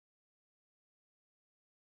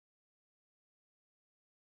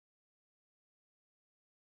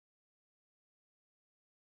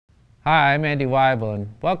Hi, I'm Andy Wible,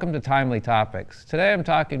 and welcome to Timely Topics. Today I'm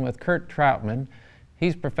talking with Kurt Troutman.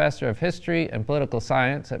 He's professor of history and political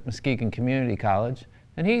science at Muskegon Community College,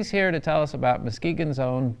 and he's here to tell us about Muskegon's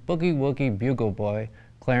own Boogie Woogie Bugle boy,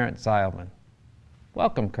 Clarence Zylman.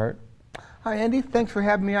 Welcome, Kurt. Hi, Andy. Thanks for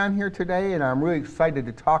having me on here today, and I'm really excited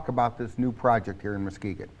to talk about this new project here in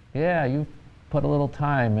Muskegon. Yeah, you've put a little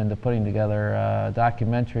time into putting together a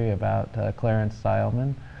documentary about Clarence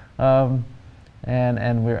Zylman.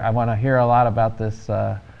 I want to hear a lot about this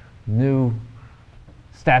new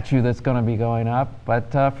statue that's going to be going up.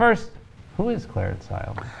 But first, who is Clarence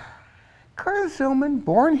Zylman? Clarence Zylman,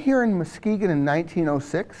 born here in Muskegon in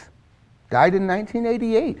 1906, died in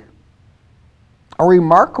 1988. A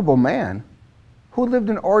remarkable man who lived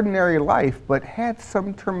an ordinary life but had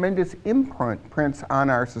some tremendous imprints on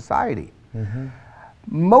our society. Mm-hmm.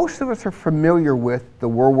 Most of us are familiar with the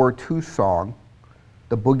World War II song,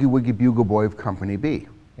 the Boogie Woogie Bugle Boy of Company B.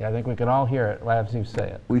 Yeah, I think we can all hear it as you say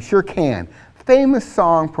it. We sure can. Famous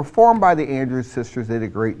song performed by the Andrews sisters. They did a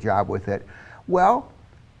great job with it. Well,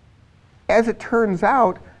 as it turns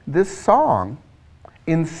out, this song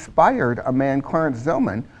inspired a man, Clarence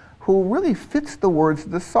Zylman, who really fits the words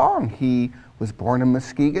of the song. He was born in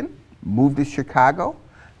Muskegon, moved to Chicago,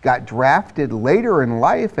 got drafted later in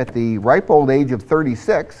life at the ripe old age of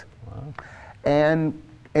 36, wow, and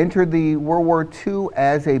entered the World War II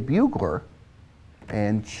as a bugler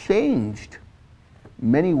and changed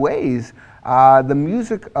many ways the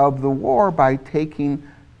music of the war by taking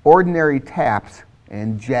ordinary taps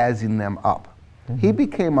and jazzing them up. Mm-hmm. He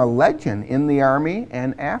became a legend in the Army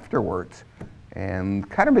and afterwards, and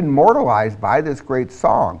kind of immortalized by this great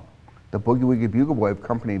song, the Boogie Woogie Bugle Boy of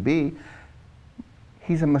Company B.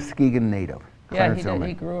 He's a Muskegon native. Yeah,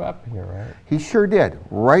 he grew up here, right? He sure did.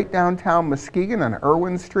 Right downtown Muskegon on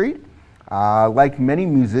Irwin Street. Like many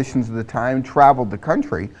musicians of the time, traveled the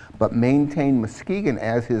country, but maintained Muskegon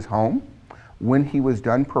as his home. When he was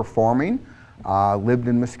done performing, lived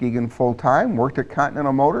in Muskegon full-time, worked at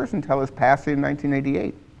Continental Motors until his passing in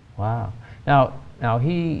 1988. Wow. Now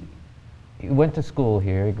he went to school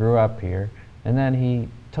here, he grew up here, and then he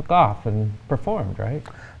took off and performed, right?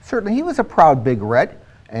 Certainly. He was a proud Big Red,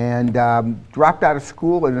 and dropped out of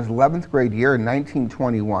school in his 11th grade year in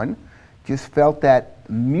 1921. Just felt that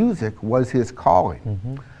music was his calling.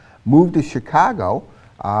 Mm-hmm. Moved to Chicago.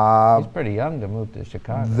 He's pretty young to move to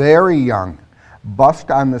Chicago. Very young. Busked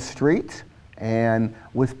on the streets and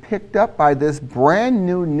was picked up by this brand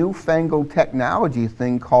new, newfangled technology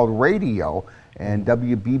thing called radio and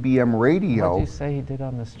WBBM radio. What did you say he did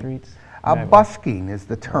on the streets? Busking is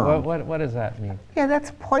the term. What does that mean? Yeah,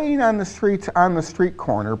 that's playing on the streets, on the street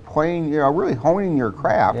corner, playing, really honing your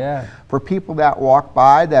craft. Yeah. For people that walk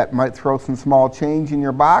by that might throw some small change in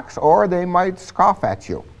your box, or they might scoff at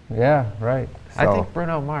you. Yeah, right. So, I think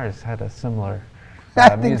Bruno Mars had a similar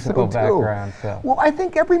musical background. So. Well, I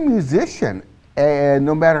think every musician,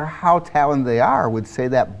 no matter how talented they are, would say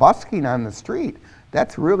that busking on the street,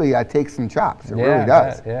 that's really takes some chops. It really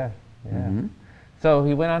does. Yeah. Mm-hmm. So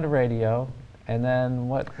he went on to radio, and then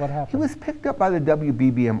what happened? He was picked up by the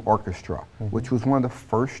WBBM Orchestra, mm-hmm, which was one of the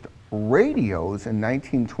first radios in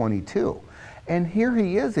 1922. And here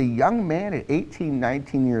he is, a young man at 18,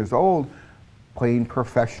 19 years old, playing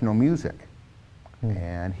professional music. Mm-hmm.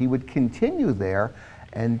 And he would continue there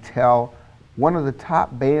until one of the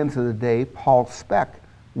top bands of the day, Paul Speck,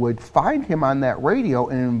 would find him on that radio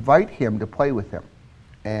and invite him to play with him.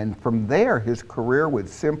 And from there, his career would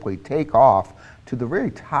simply take off to the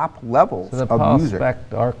very top levels of music. So the Paul Speck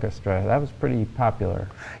Orchestra, that was pretty popular.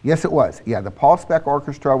 Yes, it was. Yeah, the Paul Speck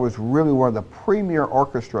Orchestra was really one of the premier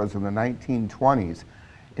orchestras in the 1920s.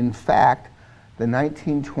 In fact, the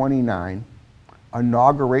 1929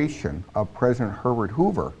 inauguration of President Herbert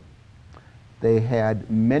Hoover, they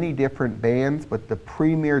had many different bands, but the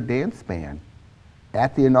premier dance band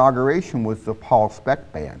at the inauguration was the Paul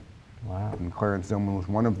Speck Band. Wow. And Clarence Zylman was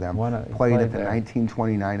one of them, played at the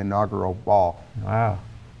 1929 inaugural ball. Wow,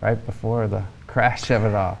 right before the crash of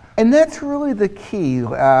it all. And that's really the key.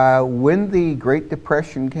 When the Great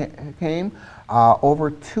Depression came, over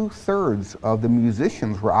 2/3 of the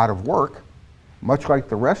musicians were out of work, much like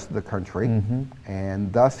the rest of the country, mm-hmm,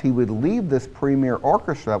 and thus he would leave this premier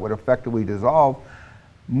orchestra that would effectively dissolve,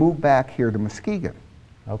 move back here to Muskegon.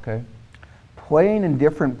 Okay. Playing in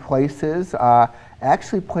different places,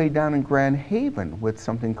 actually played down in Grand Haven with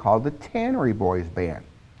something called the Tannery Boys Band.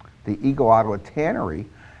 The Eagle Ottawa Tannery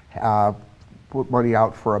put money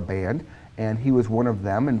out for a band, and he was one of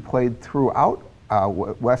them and played throughout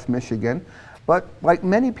West Michigan. But like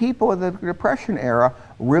many people in the Depression era,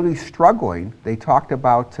 really struggling. They talked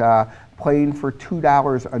about playing for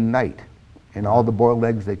 $2 a night and all the boiled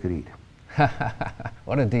eggs they could eat.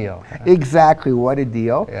 What a deal. Exactly, what a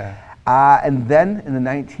deal. Yeah. And then in the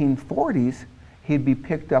 1940s, he'd be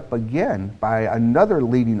picked up again by another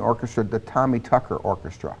leading orchestra, the Tommy Tucker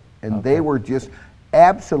Orchestra. And they were just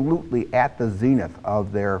absolutely at the zenith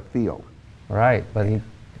of their field. Right, but he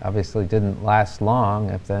obviously didn't last long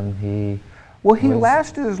if then he... Well, he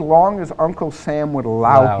lasted as long as Uncle Sam would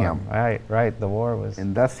allow him. Right, right, the war was...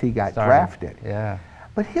 And thus he got started. drafted. Yeah.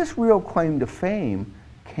 But his real claim to fame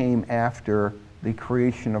came after the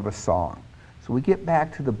creation of a song. So we get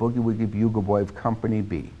back to the Boogie Woogie Bugle Boy of Company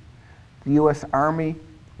B. The U.S. Army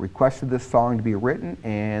requested this song to be written,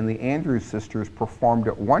 and the Andrews sisters performed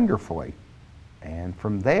it wonderfully. And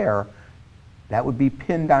from there, that would be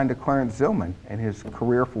pinned onto Clarence Zylman, and his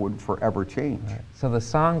career would forever change. Right. So the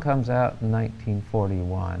song comes out in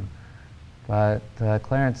 1941, but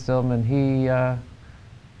Clarence Zylman,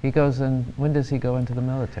 he goes in, when does he go into the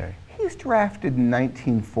military? He's drafted in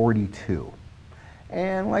 1942.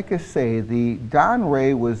 And like I say, Don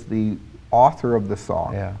Ray was the author of the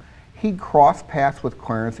song. Yeah. He crossed paths with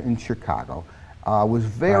Clarence in Chicago, was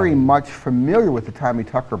very much familiar with the Tommy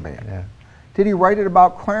Tucker Band. Yeah. Did he write it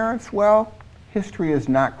about Clarence? Well, history is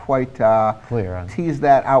not quite clear on teased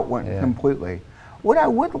that out completely. What I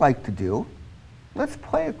would like to do, let's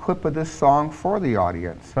play a clip of this song for the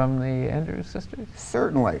audience. From the Andrews sisters?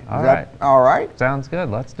 Certainly. All right. All right? Sounds good.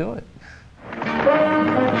 Let's do it.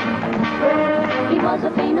 He was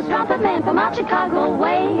a famous trumpet man from out Chicago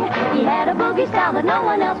way. He had a boogie style that no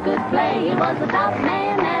one else could play. He was the top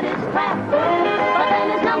man at his craft. But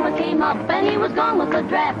then his number came up and he was gone with the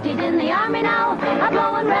draft. He's in the army now, a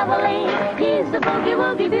blowing reveille. He's the Boogie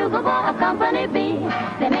Woogie Bugle Boy of Company B.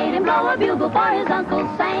 They made him blow a bugle for his Uncle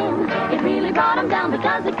Sam. It really brought him down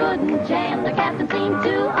because he couldn't jam. The captain seemed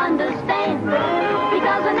to understand,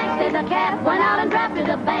 because the next day the cap went out and drafted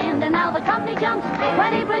a band. And now the company jumps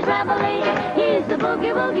when he plays reveille. He's the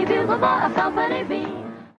Boogie Woogie Bugle Boy of Company B.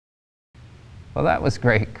 Well, that was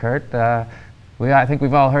great, Kurt. I think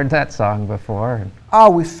we've all heard that song before. Oh,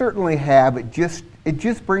 we certainly have. It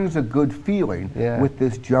just brings a good feeling with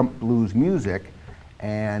this jump blues music.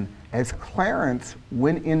 And as Clarence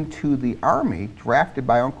went into the Army, drafted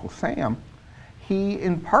by Uncle Sam, he,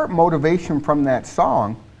 in part motivation from that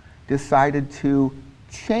song, decided to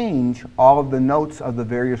change all of the notes of the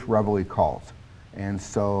various reveille calls. And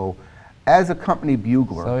so, as a company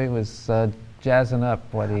bugler... So he was jazzing up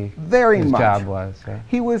what his much. job was. Right?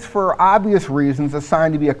 He was, for obvious reasons,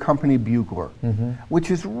 assigned to be a company bugler,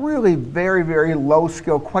 which is really very, very low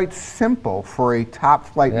skill, quite simple for a top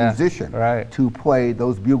flight musician to play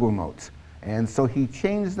those bugle notes. And so he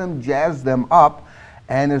changed them, jazzed them up,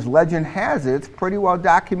 and as legend has it, it's pretty well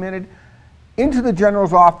documented, into the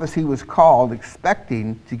general's office he was called,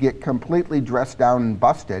 expecting to get completely dressed down and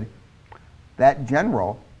busted. That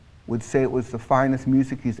general would say it was the finest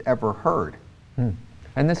music he's ever heard.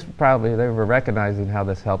 And this probably, they were recognizing how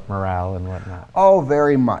this helped morale and whatnot. Oh,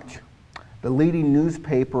 very much. The leading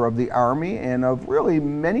newspaper of the Army and of really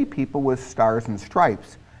many people was Stars and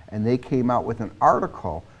Stripes. And they came out with an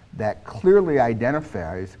article that clearly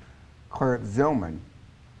identifies Clarence Zylman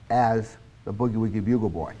as the Boogie Woogie Bugle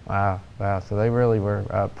Boy. Wow, wow. So they really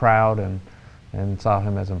were proud and saw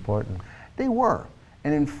him as important. They were.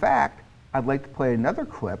 And in fact, I'd like to play another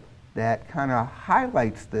clip that kind of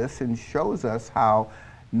highlights this and shows us how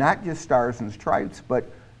not just Stars and Stripes, but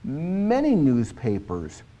many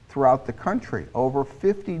newspapers throughout the country, over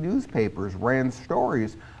 50 newspapers, ran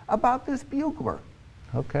stories about this bugler.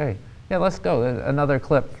 Okay. Yeah, let's go. Another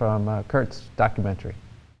clip from Kurt's documentary.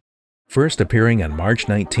 First appearing on March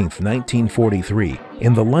 19, 1943,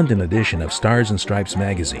 in the London edition of Stars and Stripes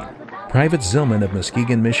magazine, Private Zylman of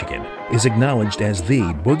Muskegon, Michigan, is acknowledged as the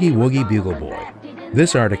Boogie Woogie Bugle Boy.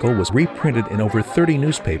 This article was reprinted in over 30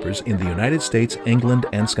 newspapers in the United States, England,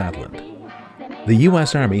 and Scotland. The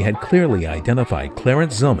U.S. Army had clearly identified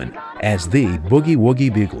Clarence Zylman as the Boogie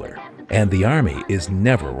Woogie Bugler, and the Army is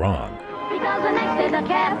never wrong. Because the next day the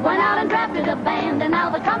cap went out and drafted a band, and now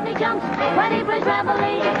the company jumps when he plays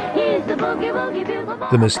reveille. He's the Boogie Woogie Bugle Boy.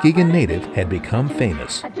 The Muskegon native had become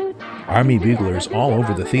famous. Army buglers all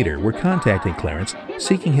over the theater were contacting Clarence,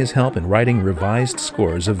 seeking his help in writing revised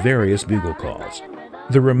scores of various bugle calls.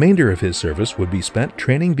 The remainder of his service would be spent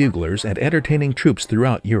training buglers and entertaining troops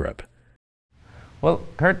throughout Europe. Well,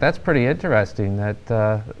 Kurt, that's pretty interesting,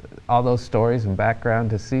 that all those stories and background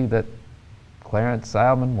to see that Clarence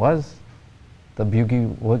Zylman was the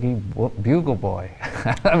Boogie Woogie Bugle Boy.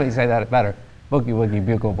 Let me say that better. Boogie Woogie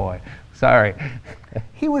Bugle Boy. Sorry.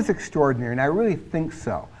 He was extraordinary, and I really think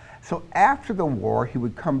so. So after the war, he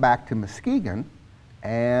would come back to Muskegon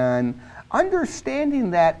And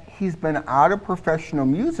understanding that he's been out of professional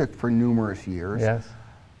music for numerous years, Yes.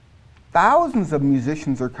 thousands of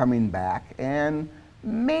musicians are coming back, and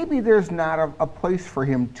maybe there's not a place for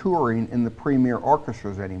him touring in the premier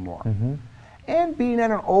orchestras anymore. And being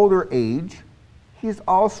at an older age, he's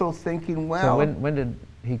also thinking, well... So when did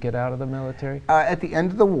he get out of the military? At the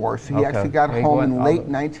end of the war, so he Okay. actually got He home went in all late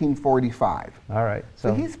the- 1945. All right.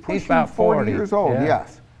 So he's pushing about 40 years old, yeah.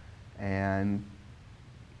 yes. And,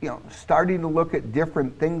 you know, starting to look at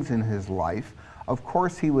different things in his life. Of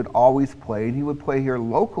course, he would always play, and he would play here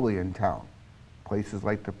locally in town. Places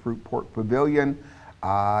like the Fruitport Pavilion,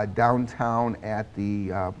 downtown at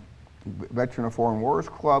the Veteran of Foreign Wars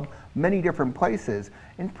Club, many different places.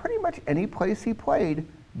 And pretty much any place he played,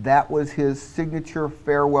 that was his signature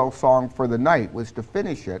farewell song for the night, was to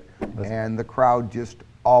finish it, and the crowd just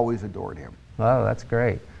always adored him. Oh, that's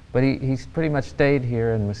great. But he's pretty much stayed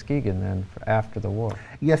here in Muskegon then after the war.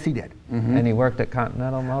 Yes, he did. And he worked at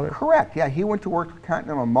Continental Motors? Correct, yeah, he went to work with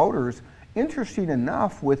Continental Motors. Interesting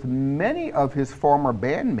enough, with many of his former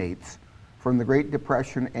bandmates from the Great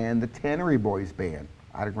Depression and the Tannery Boys band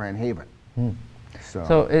out of Grand Haven.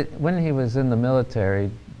 So when he was in the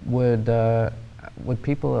military, would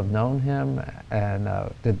people have known him, and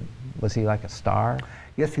was he like a star?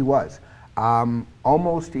 Yes, he was.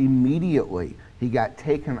 Almost immediately, he got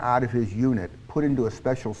taken out of his unit, put into a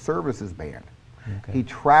special services band. Okay. He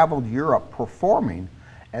traveled Europe performing,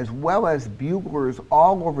 as well as buglers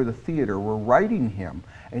all over the theater were writing him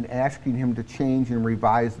and asking him to change and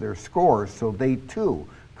revise their scores so they too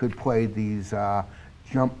could play these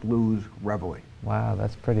jump blues reveille. Wow,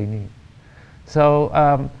 that's pretty neat. So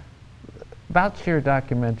about your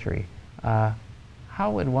documentary,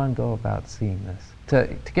 how would one go about seeing this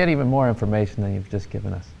to get even more information than you've just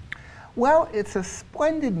given us? Well, it's a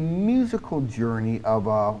splendid musical journey of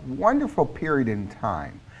a wonderful period in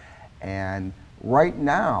time. And right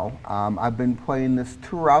now, I've been playing this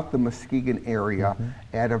throughout the Muskegon area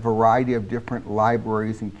at a variety of different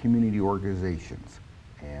libraries and community organizations.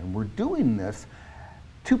 And we're doing this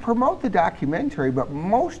to promote the documentary, but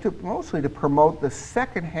mostly to promote the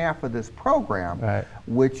second half of this program, Right.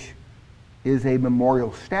 which is a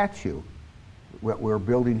memorial statue that we're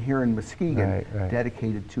building here in Muskegon, Right.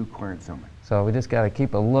 dedicated to Clarence Zylman. So we just got to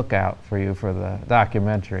keep a lookout for you for the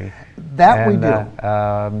documentary. That we do.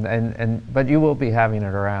 But you will be having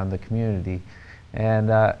it around the community.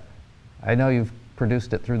 And I know you've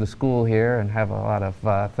produced it through the school here and have a lot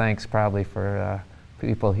of thanks probably for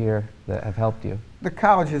people here that have helped you. The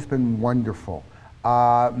college has been wonderful.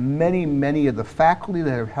 Many of the faculty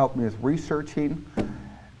that have helped me with researching.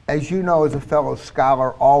 As you know, as a fellow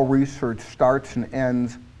scholar, all research starts and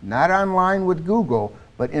ends not online with Google,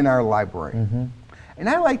 but in our library. And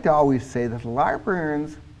I like to always say that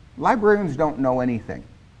librarians don't know anything.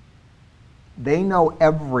 They know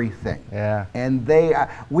everything. Yeah. And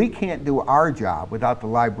we can't do our job without the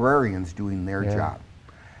librarians doing their job.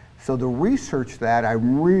 So the research that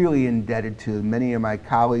I'm really indebted to many of my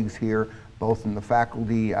colleagues here, both in the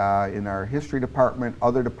faculty, in our history department,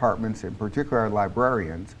 other departments, in particular our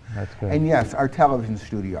librarians. That's good. And yes, our television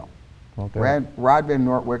studio. Okay. Rod Van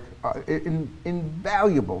Nortwick,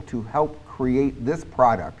 invaluable to help create this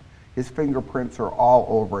product. His fingerprints are all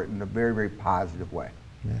over it in a very, very positive way.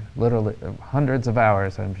 Yeah. Literally hundreds of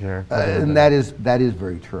hours, I'm sure. And that is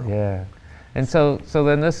very true. Yeah. And so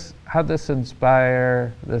then how'd this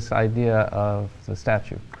inspire this idea of the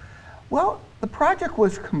statue? Well, the project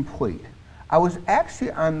was complete. I was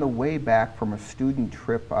actually on the way back from a student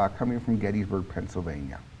trip coming from Gettysburg,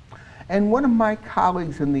 Pennsylvania. And one of my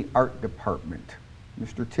colleagues in the art department,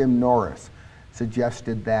 Mr. Tim Norris,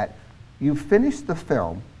 suggested that you finished the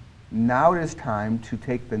film, now it is time to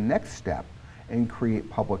take the next step and create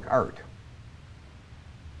public art.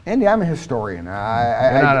 Andy, I'm a historian. You're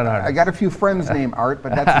not an artist. I got a few friends named Art,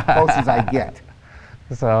 but that's as close as I get.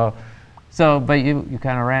 But you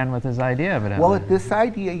kind of ran with this idea of it. Well, with this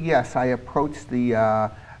idea, yes, I approached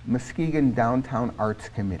the Muskegon Downtown Arts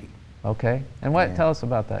Committee. Okay. And tell us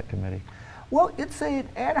about that committee. Well, it's an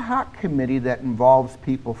ad hoc committee that involves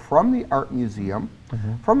people from the Art Museum,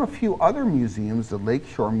 from a few other museums, the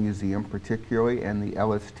Lakeshore Museum particularly, and the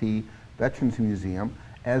LST Veterans Museum,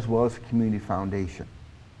 as well as the Community Foundation.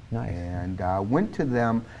 Nice. And went to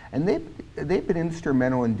them, and they've been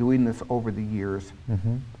instrumental in doing this over the years,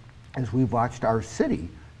 as we've watched our city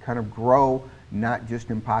kind of grow, not just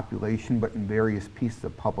in population, but in various pieces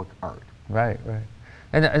of public art. Right.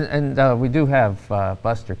 And we do have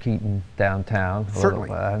Buster Keaton downtown. Certainly.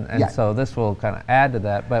 So this will kind of add to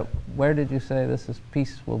that. But where did you say this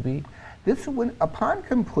piece will be? Upon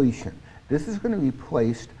completion, this is going to be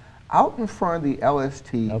placed out in front of the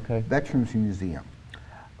LST Okay. Veterans Museum.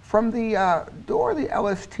 From the door of the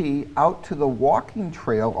LST out to the walking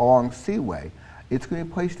trail along Seaway, it's going to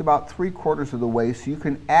be placed about 3/4 of the way, so you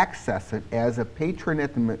can access it as a patron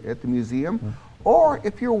at the museum, or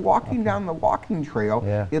if you're walking down the walking trail,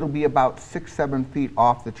 it'll be about 6-7 feet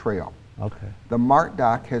off the trail. Okay. The Mart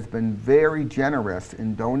Doc has been very generous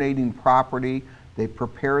in donating property. They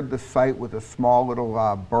prepared the site with a small little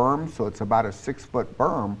berm, so it's about a 6-foot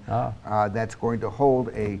berm that's going to hold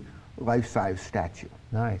a life-size statue.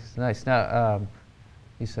 Nice, nice. Now,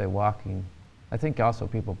 you say walking. I think also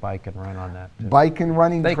people bike and run on that too. Bike and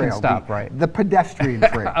running trail. They can stop, right? The pedestrian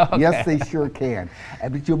trail. Okay. Yes, they sure can.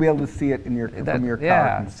 But you'll be able to see it in your from your car.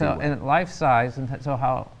 Yeah. So, and life size. And so,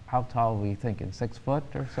 how tall are we thinking? 6 foot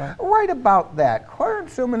or so? Right about that.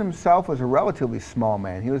 Clarence Zylman himself was a relatively small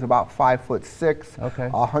man. He was about 5'6",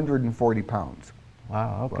 140 pounds.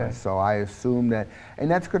 Wow, okay. So I assume that, and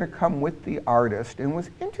that's going to come with the artist. And what's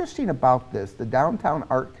interesting about this, the Downtown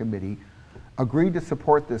Art Committee agreed to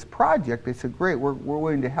support this project. They said, great, we're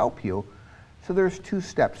willing to help you. So there's 2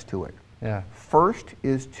 steps to it. Yeah. First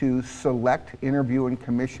is to select, interview, and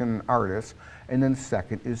commission an artist, and then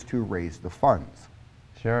second is to raise the funds.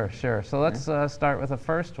 Sure, sure. So let's start with the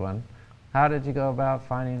first one. How did you go about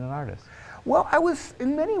finding an artist? Well, I was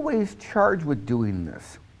in many ways charged with doing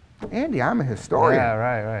this. Andy, I'm a historian. Yeah,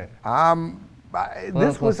 right.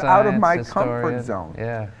 This was out of my historian. comfort zone.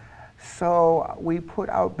 Yeah. So we put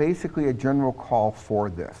out basically a general call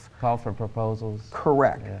for this. Call for proposals.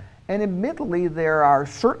 Correct. Yeah. And admittedly, there are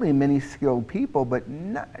certainly many skilled people, but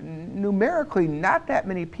numerically not that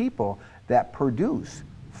many people that produce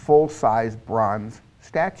full-size bronze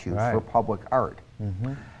statues for public art.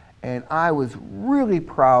 Mm-hmm. And I was really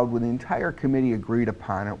proud when the entire committee agreed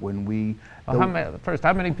upon it when we... Well,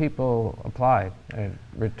 how many people applied and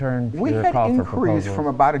returned we your had call for inquiries proposals? from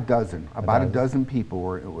about a dozen. About a dozen people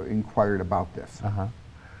were inquired about this.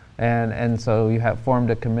 And so you have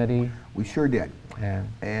formed a committee? We sure did.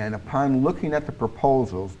 And upon looking at the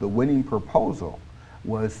proposals, the winning proposal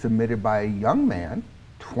was submitted by a young man,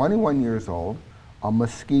 21 years old, a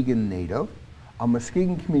Muskegon native, a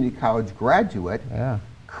Muskegon Community College graduate,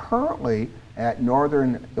 currently at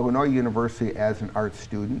Northern Illinois University as an art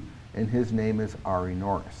student, and his name is Ari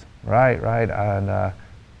Norris. Right, and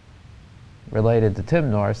related to Tim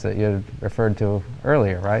Norris that you referred to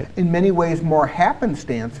earlier, right? In many ways more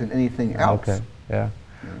happenstance than anything else. Okay, yeah.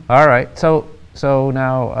 All right, so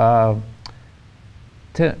now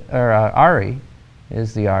Ari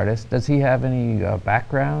is the artist. Does he have any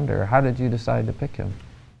background, or how did you decide to pick him?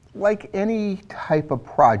 Like any type of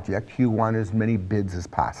project, you want as many bids as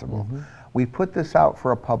possible. We put this out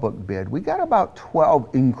for a public bid. We got about 12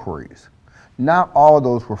 inquiries. Not all of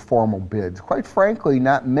those were formal bids. Quite frankly,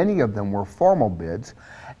 not many of them were formal bids.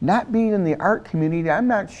 Not being in the art community, I'm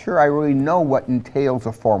not sure I really know what entails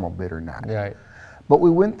a formal bid or not. Right. But we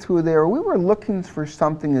went through there. We were looking for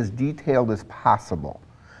something as detailed as possible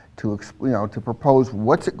to propose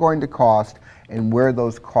what's it going to cost and where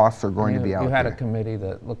those costs are going to be allocated. You had a committee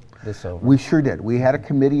that looked this over. We sure did. We had a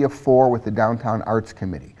committee of 4 with the Downtown Arts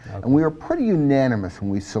Committee. And we were pretty unanimous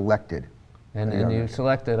when we selected. And you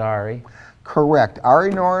selected Ari. Correct.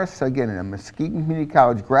 Ari Norris, again, a Muskegon Community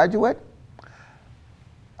College graduate.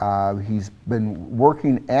 He's been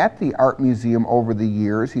working at the Art Museum over the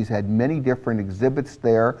years. He's had many different exhibits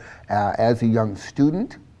there as a young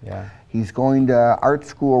student. Yeah. He's going to art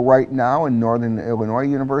school right now in Northern Illinois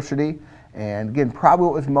University. And again, probably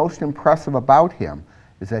what was most impressive about him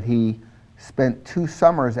is that he spent 2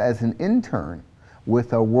 summers as an intern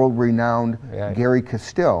with a world-renowned Gary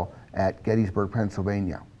Castile at Gettysburg,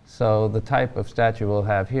 Pennsylvania. So the type of statue we'll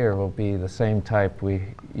have here will be the same type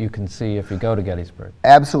you can see if you go to Gettysburg.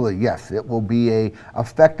 Absolutely, yes. It will be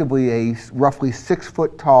effectively a roughly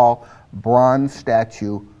 6-foot-tall bronze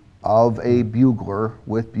statue of a bugler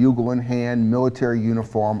with bugle in hand, military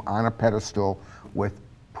uniform on a pedestal with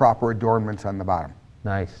proper adornments on the bottom.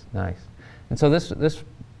 Nice, nice. And so this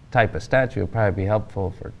type of statue will probably be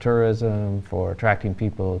helpful for tourism, for attracting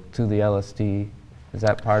people to the LST. Is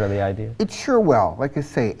that part of the idea? It sure will. Like I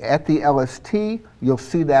say, at the LST, you'll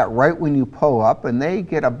see that right when you pull up, and they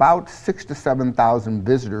get about 6,000 to 7,000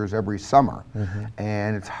 visitors every summer.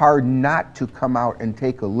 And it's hard not to come out and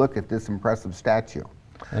take a look at this impressive statue.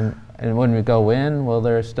 And when we go in, will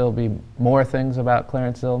there still be more things about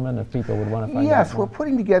Clarence Zylman if people would want to find out? Yes, we're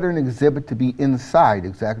putting together an exhibit to be inside,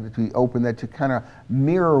 exactly, to be open, that to kind of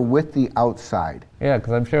mirror with the outside. Yeah,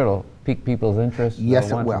 because I'm sure it'll pique people's interest. Yes,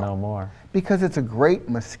 They'll it will. want to know more. Because it's a great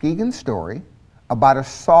Muskegon story about a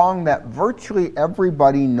song that virtually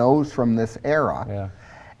everybody knows from this era. Yeah.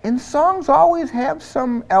 And songs always have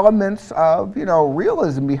some elements of, you know,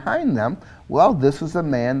 realism behind them. Well, this was a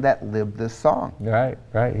man that lived this song. Right,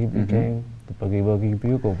 right. He became the Boogie Woogie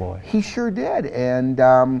Bugle Boy. He sure did,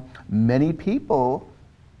 and many people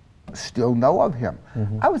still know of him.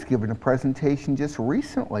 I was given a presentation just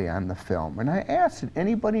recently on the film, and I asked, did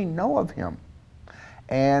anybody know of him?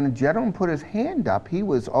 And a gentleman put his hand up. He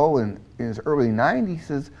was, in his early 90s. He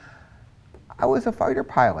says, I was a fighter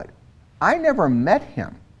pilot. I never met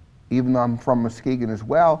him, even though I'm from Muskegon as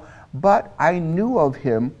well, but I knew of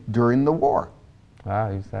him during the war.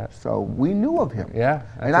 Wow, he's that. So we knew of him. Yeah.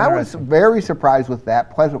 And I was very surprised with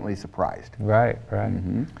that, pleasantly surprised. Right, right.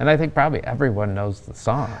 And I think probably everyone knows the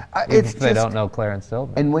song, even if they don't know Clarence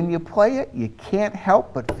Zylman. And when you play it, you can't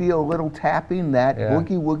help but feel a little tapping. That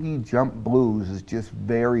Boogie Woogie Jump Blues is just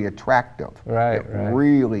very attractive. Right, it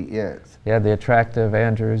really is. Yeah, the attractive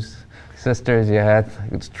Andrews sisters, you had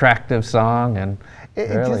this attractive song, and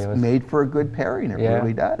it really just made for a good pairing. It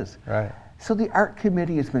really does. Right. So the art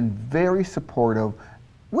committee has been very supportive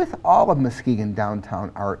with all of Muskegon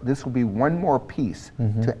downtown art. This will be one more piece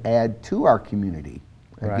to add to our community.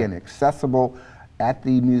 Again, accessible at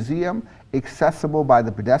the museum, accessible by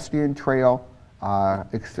the pedestrian trail,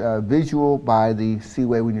 visual by the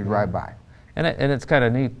seaway when you drive by. And it's kind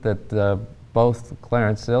of neat that both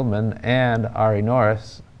Clarence Zylman and Ari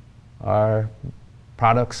Norris are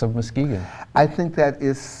products of Muskegon. I think that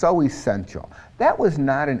is so essential. That was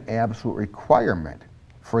not an absolute requirement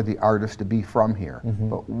for the artist to be from here,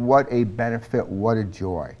 but what a benefit, what a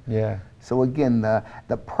joy. Yeah. So again,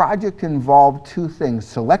 the project involved two things: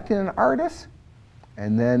 selecting an artist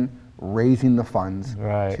and then raising the funds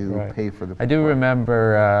to pay for the I do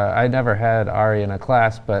remember, I never had Ari in a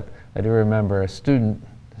class, but I do remember a student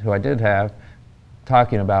who I did have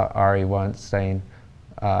talking about Ari once, saying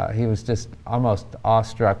he was just almost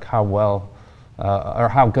awestruck how well or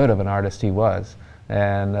how good of an artist he was.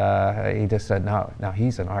 And he just said, no,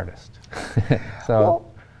 he's an artist.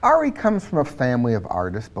 Well, Ari comes from a family of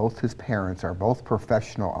artists. Both his parents are both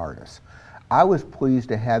professional artists. I was pleased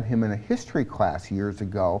to have him in a history class years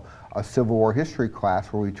ago, a Civil War history class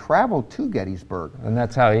where we traveled to Gettysburg. And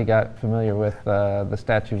that's how he got familiar with the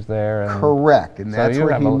statues there. And correct, and that's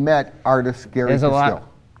where he met artist Gary There's Castile. a lot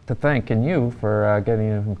to thank in you for getting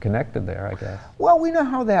him connected there, I guess. Well, we know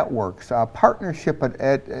how that works. Partnership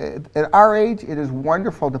at our age, it is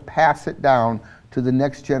wonderful to pass it down to the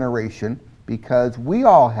next generation because we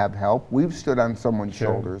all have help. We've stood on someone's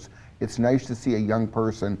shoulders. It's nice to see a young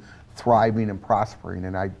person thriving and prospering,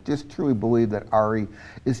 and I just truly believe that Ari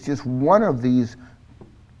is just one of these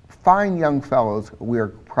fine young fellows we are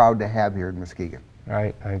proud to have here in Muskegon.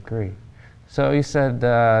 Right, I agree. So you said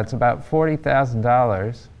it's about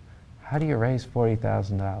 $40,000. How do you raise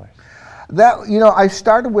 $40,000? That, you know, I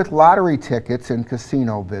started with lottery tickets and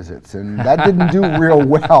casino visits, and that didn't do real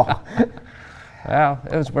well. Well,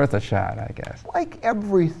 it was worth a shot, I guess. Like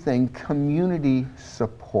everything, community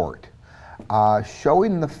support.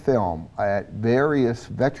 Showing the film at various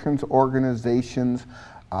veterans organizations,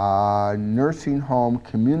 nursing home,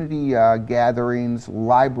 community gatherings,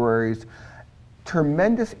 libraries.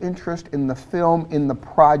 Tremendous interest in the film, in the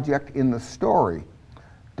project, in the story.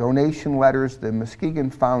 Donation letters, the Muskegon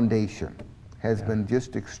Foundation has been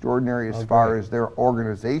just extraordinary as far as their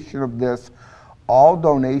organization of this. All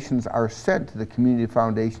donations are sent to the Community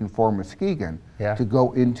Foundation for Muskegon to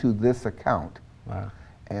go into this account. Wow.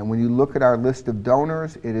 And when you look at our list of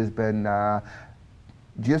donors, it has been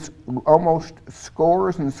just almost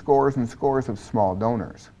scores and scores and scores of small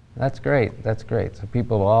donors. That's great, that's great. So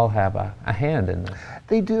people all have a hand in this.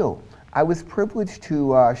 They do. I was privileged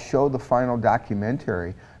to show the final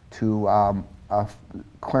documentary to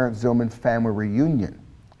Clarence Zylman family reunion.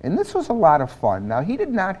 And this was a lot of fun. Now, he did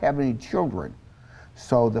not have any children,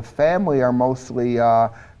 so the family are mostly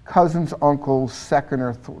cousins, uncles, second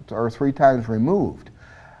or three times removed.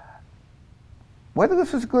 Whether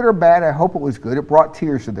this was good or bad, I hope it was good. It brought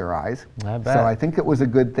tears to their eyes. I bet. So I think it was a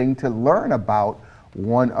good thing to learn about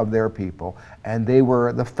one of their people, and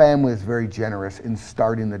the family is very generous in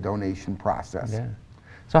starting the donation process. Yeah.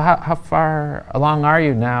 So how far along are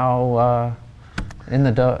you now in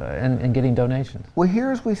getting donations? Well, here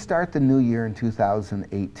as we start the new year in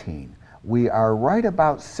 2018, we are right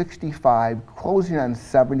about 65, closing on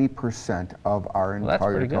 70% of our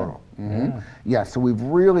entire total. Yeah, so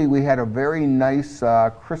we had a very nice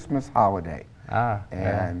Christmas holiday.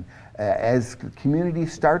 And as the community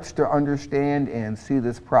starts to understand and see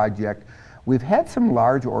this project, we've had some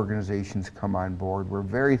large organizations come on board. We're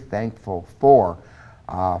very thankful for,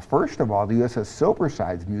 first of all, the USS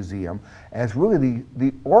Silversides Museum, as really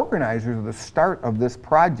the organizers of the start of this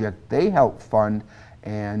project. They helped fund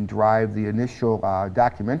and drive the initial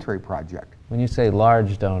documentary project. When you say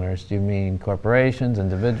large donors, do you mean corporations,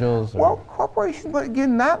 individuals? Or? Well, corporations, but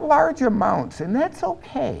again, not large amounts, and that's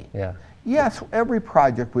okay. Yeah. Yes, every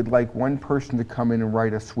project would like one person to come in and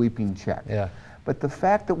write a sweeping check. Yeah. But the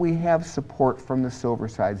fact that we have support from the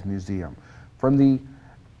Silversides Museum, from the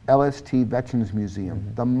LST Veterans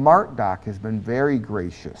Museum, the Mart Doc has been very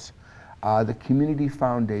gracious, the Community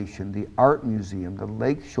Foundation, the Art Museum, the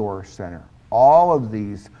Lakeshore Center, all of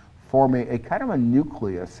these form a kind of a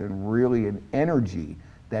nucleus and really an energy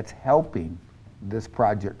that's helping this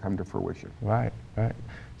project come to fruition. Right, right.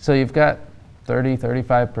 So you've got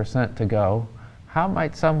 35% to go. How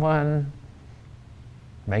might someone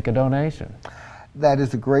make a donation? That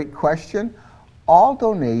is a great question. All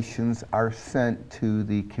donations are sent to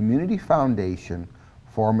the Community Foundation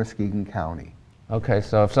for Muskegon County. Okay,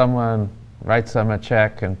 so if someone writes them a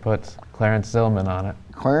check and puts Clarence Zylman on it.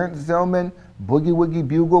 Clarence Zylman, Boogie Woogie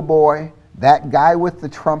Bugle Boy, that guy with the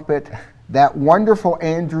trumpet, that wonderful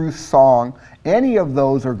Andrews song, any of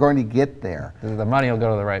those are going to get there. The money will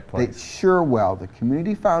go to the right place. They sure will. The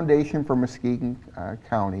Community Foundation for Muskegon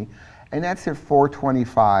County, and that's at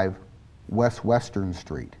 425 West Western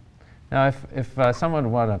Street. Now, if someone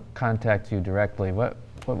would want to contact you directly, what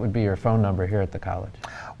would be your phone number here at the college?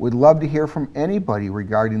 We'd love to hear from anybody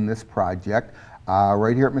regarding this project.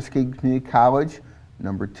 Right here at Muskegon Community College,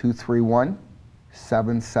 number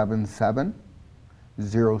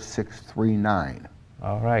 231-777-0639.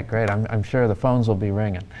 All right, great. I'm sure the phones will be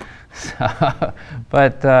ringing. So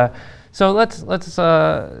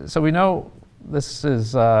we know this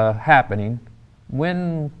is happening.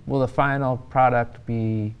 When will the final product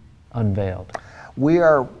be unveiled? We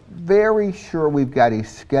are very sure we've got a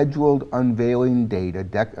scheduled unveiling date,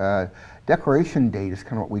 a decoration date is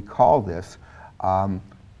kind of what we call this,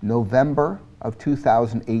 November of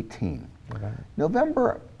 2018. Okay.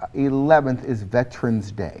 November 11th is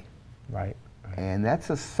Veterans Day. Right. And that's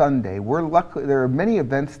a Sunday. We're lucky, there are many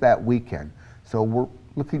events that weekend, so we're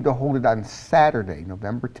looking to hold it on Saturday,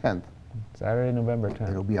 November 10th. Saturday, November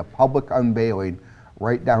 10th. It'll be a public unveiling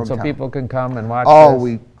right downtown. So people can come and watch Oh, this?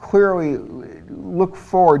 we clearly look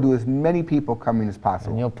forward to as many people coming as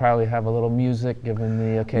possible. And you'll probably have a little music given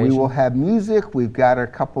the occasion? We will have music. We've got a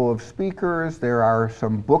couple of speakers. There are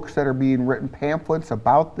some books that are being written, pamphlets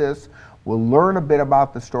about this. We'll learn a bit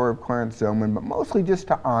about the story of Clarence Zylman, but mostly just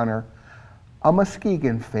to honor a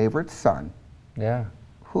Muskegon favorite son, Yeah.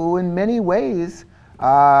 who in many ways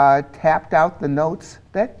tapped out the notes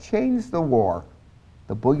that changed the war.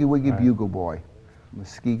 The Boogie Woogie Bugle Boy,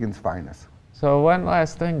 Muskegon's finest. So one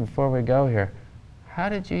last thing before we go here. How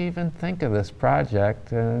did you even think of this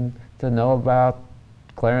project and to know about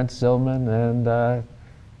Clarence Zylman and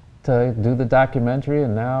to do the documentary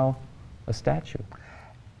and now a statue?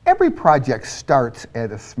 Every project starts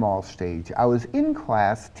at a small stage. I was in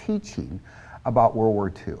class teaching about World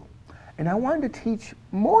War II, and I wanted to teach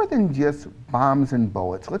more than just bombs and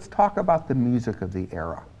bullets. Let's talk about the music of the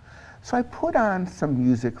era. So I put on some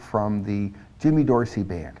music from the Jimmy Dorsey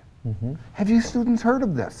Band. Have you students heard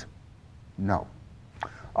of this? No.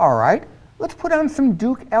 All right, let's put on some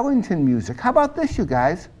Duke Ellington music. How about this, you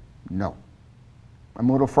guys? No. I'm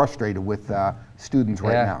a little frustrated with students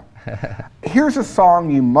right now. Here's a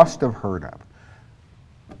song you must have heard of.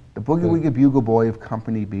 The Boogie Woogie Bugle Boy of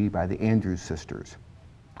Company B by the Andrews Sisters.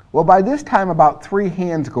 Well, by this time, about 3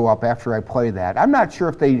 hands go up after I play that. I'm not sure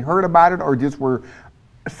if they heard about it or just were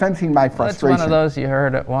sensing my frustration. That's one of those you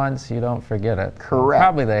heard it once, you don't forget it. Correct.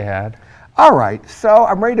 Probably they had. All right, so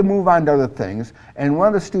I'm ready to move on to other things. And one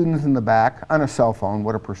of the students in the back, on a cell phone,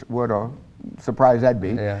 what a surprise that'd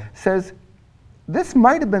be, says, this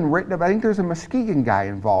might have been written up, I think there's a Muskegon guy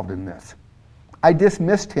involved in this. I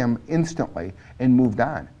dismissed him instantly and moved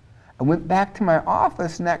on. I went back to my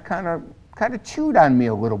office and that kind of chewed on me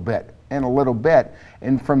a little bit.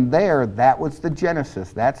 And from there, that was the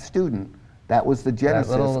genesis, that student, that was the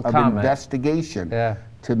genesis of investigation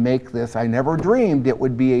to make this. I never dreamed it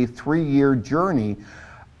would be a 3-year journey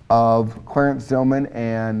of Clarence Zylman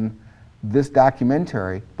and this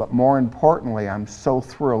documentary, but more importantly, I'm so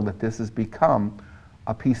thrilled that this has become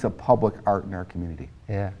a piece of public art in our community.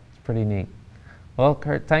 Yeah, it's pretty neat. Well,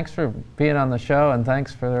 Kurt, thanks for being on the show, and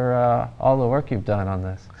thanks for all the work you've done on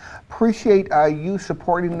this. Appreciate you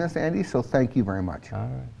supporting this, Andy, so thank you very much. All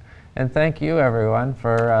right. And thank you, everyone,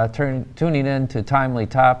 for tuning in to Timely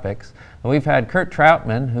Topics. We've had Kurt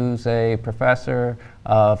Troutman, who's a professor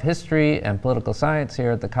of history and political science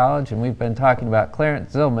here at the college, and we've been talking about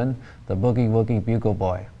Clarence Zylman, the Boogie Woogie Bugle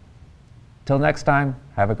Boy. Till next time,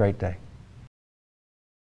 have a great day.